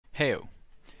Heyo,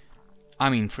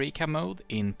 I'm in free cam mode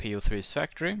in p03's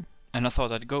factory, and I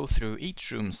thought I'd go through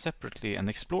each room separately and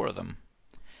explore them.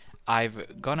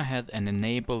 I've gone ahead and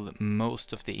enabled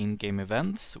most of the in-game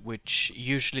events, which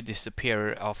usually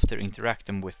disappear after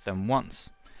interacting with them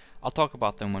once. I'll talk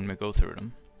about them when we go through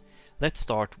them. Let's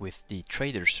start with the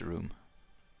trader's room.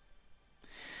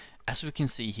 As we can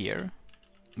see here,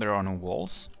 there are no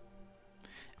walls,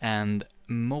 and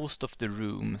most of the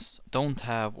rooms don't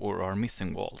have or are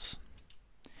missing walls.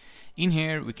 In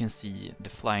here we can see the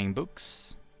flying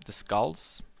books, the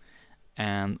skulls,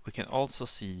 and we can also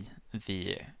see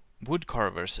the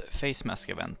woodcarver's face mask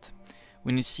event.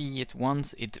 When you see it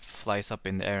once, it flies up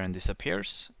in the air and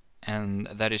disappears, and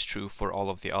that is true for all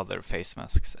of the other face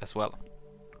masks as well.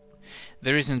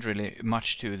 There isn't really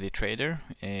much to the trader.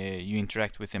 You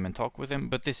interact with him and talk with him,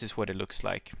 but this is what it looks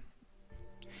like.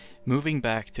 Moving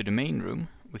back to the main room,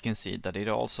 we can see that it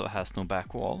also has no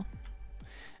back wall,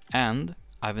 and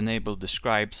I've enabled the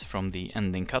scribes from the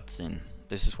ending cutscene.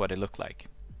 This is what it looked like.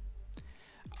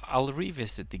 I'll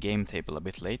revisit the game table a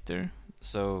bit later,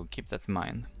 so keep that in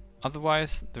mind.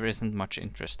 Otherwise, there isn't much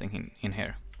interesting in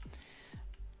here.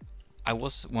 I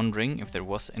was wondering if there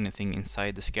was anything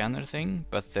inside the scanner thing,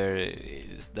 but there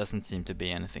doesn't seem to be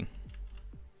anything.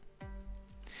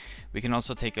 We can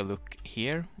also take a look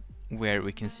here, where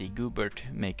we can see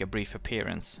Goobert make a brief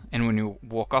appearance, and when you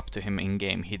walk up to him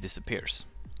in-game, he disappears.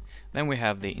 Then we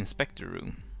have the inspector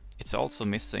room. It's also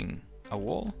missing a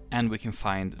wall, and we can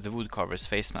find the woodcarver's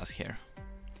face mask here.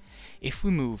 If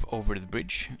we move over the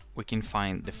bridge, we can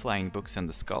find the flying books and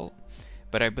the skull,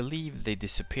 but I believe they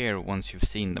disappear once you've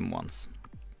seen them once.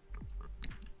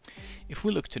 If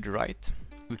we look to the right,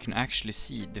 we can actually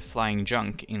see the flying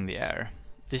junk in the air.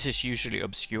 This is usually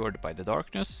obscured by the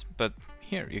darkness, but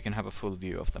here you can have a full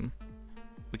view of them.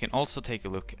 We can also take a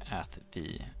look at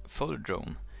the photo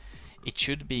drone. It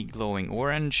should be glowing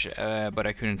orange, but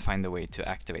I couldn't find a way to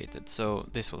activate it, so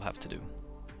this will have to do.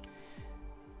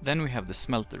 Then we have the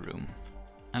smelter room,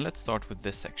 and let's start with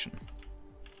this section.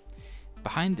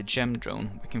 Behind the gem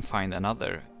drone we can find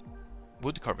another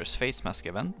woodcarver's face mask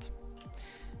event,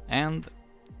 and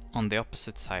on the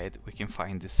opposite side we can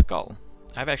find the skull.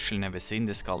 I've actually never seen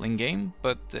the skull in game,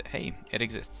 but hey, it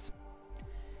exists.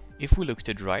 If we look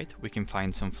to the right, we can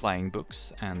find some flying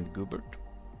books and Goobert.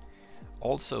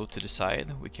 Also to the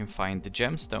side we can find the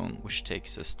gemstone, which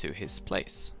takes us to his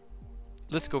place.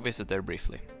 Let's go visit there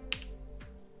briefly.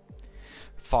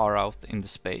 Far out in the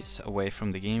space, away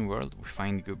from the game world, we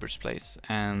find Goobert's place,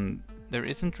 and there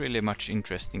isn't really much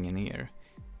interesting in here.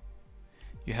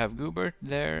 You have Goobert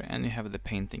there, and you have the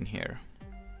painting here.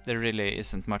 There really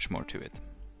isn't much more to it.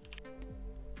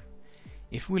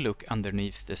 If we look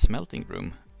underneath the smelting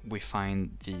room, we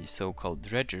find the so-called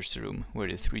dredger's room, where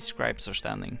the 3 scribes are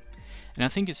standing. And I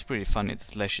think it's pretty funny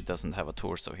that Leshy doesn't have a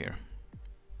torso here.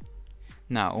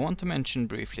 Now, I want to mention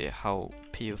briefly how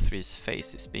p03's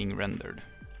face is being rendered.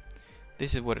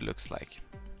 This is what it looks like.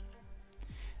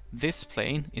 This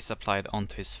plane is applied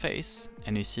onto his face,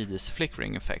 and you see this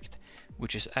flickering effect,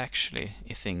 which is actually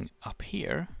a thing up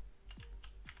here.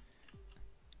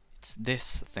 It's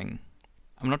this thing.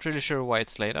 I'm not really sure why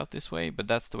it's laid out this way, but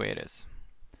that's the way it is.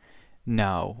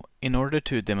 Now, in order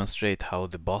to demonstrate how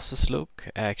the bosses look,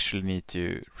 I actually need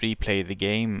to replay the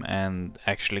game and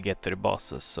actually get to the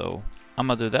bosses, so I'm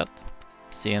gonna do that.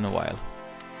 See you in a while.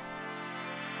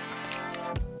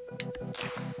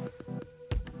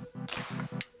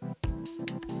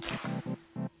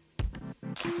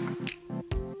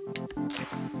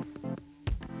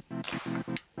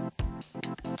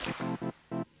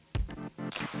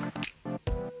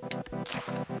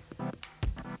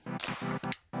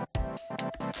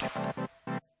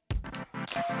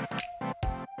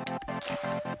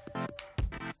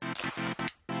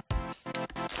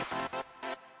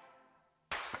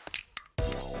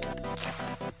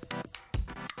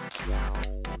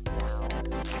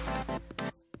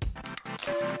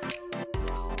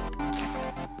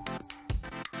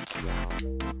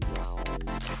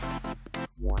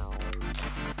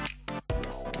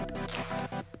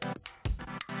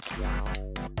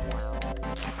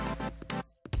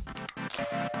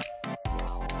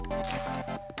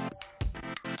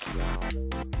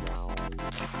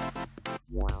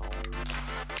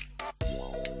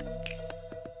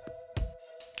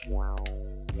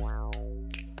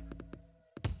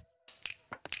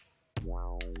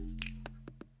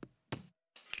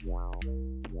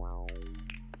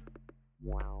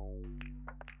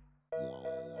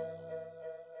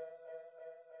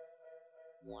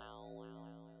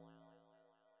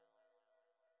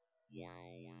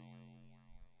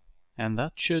 And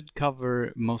that should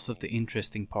cover most of the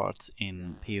interesting parts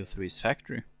in p03's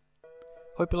factory.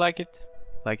 Hope you like it.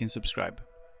 Like and subscribe.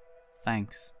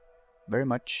 Thanks very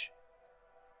much.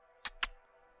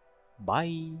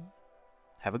 Bye.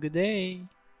 Have a good day.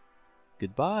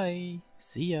 Goodbye.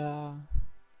 See ya.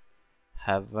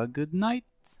 Have a good night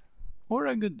or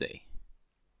a good day,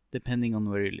 depending on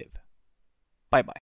where you live. Bye bye.